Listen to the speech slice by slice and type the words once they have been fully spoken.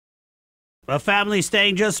A family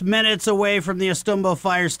staying just minutes away from the Astumbo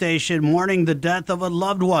Fire Station mourning the death of a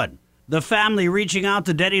loved one. The family reaching out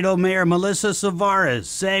to Dededo Mayor Melissa Savares,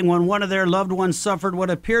 saying when one of their loved ones suffered what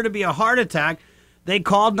appeared to be a heart attack, they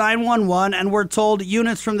called 911 and were told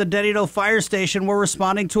units from the Dededo Fire Station were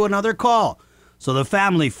responding to another call. So the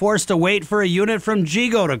family forced to wait for a unit from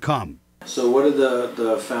GFD to come. So what did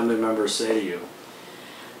the family members say to you?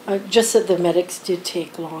 Just that the medics did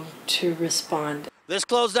take long to respond. This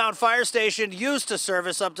closed-down fire station used to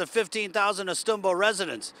service up to 15,000 Astumbo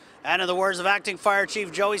residents. And in the words of Acting Fire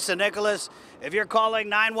Chief Joey San Nicolas, if you're calling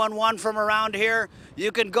 911 from around here,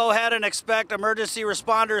 you can go ahead and expect emergency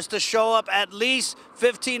responders to show up at least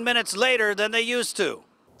 15 minutes later than they used to.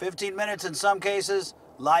 15 minutes in some cases,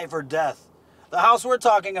 life or death. The house we're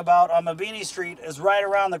talking about on Mabini Street is right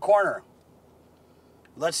around the corner.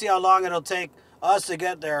 Let's see how long it'll take us to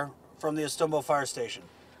get there from the Astumbo Fire Station.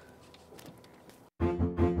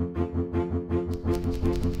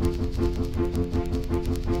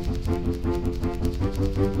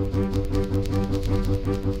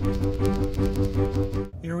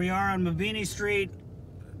 Here we are on Mabini Street,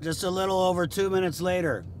 just a little over 2 minutes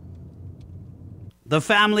later. The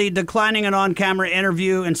family declining an on-camera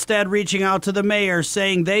interview, instead reaching out to the mayor,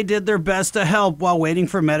 saying they did their best to help while waiting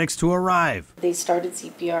for medics to arrive. They started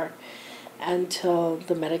CPR until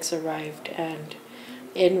the medics arrived, and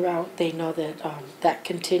en route they know that that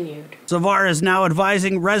continued. Savares is now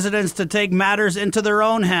advising residents to take matters into their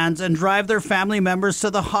own hands and drive their family members to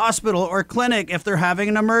the hospital or clinic if they're having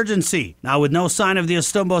an emergency. Now, with no sign of the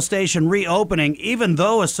Astumbo station reopening, even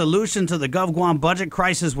though a solution to the GovGuam budget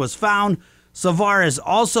crisis was found, Savares is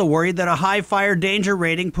also worried that a high fire danger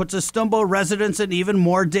rating puts Astumbo residents in even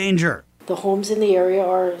more danger. The homes in the area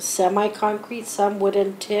are semi-concrete, some wood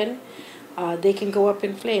and tin. They can go up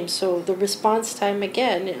in flames. So the response time,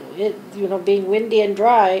 again, being windy and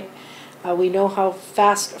dry, we know how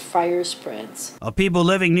fast fire spreads. People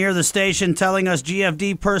living near the station telling us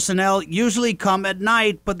GFD personnel usually come at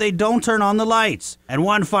night, but they don't turn on the lights. And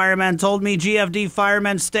one fireman told me GFD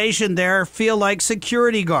firemen stationed there feel like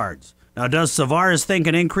security guards. Now, does Savares think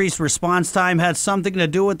an increased response time had something to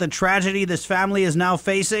do with the tragedy this family is now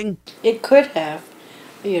facing? It could have.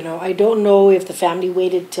 I don't know if the family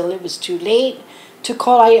waited till it was too late to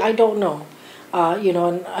call. I don't know.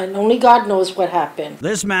 And only God knows what happened.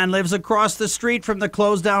 This man lives across the street from the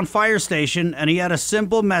closed-down fire station, and he had a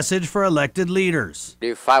simple message for elected leaders.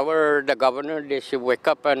 If I were the governor, they should wake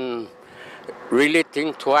up and really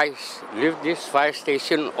think twice. Leave this fire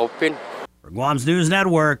station open. For Guam's News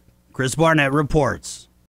Network, Chris Barnett reports.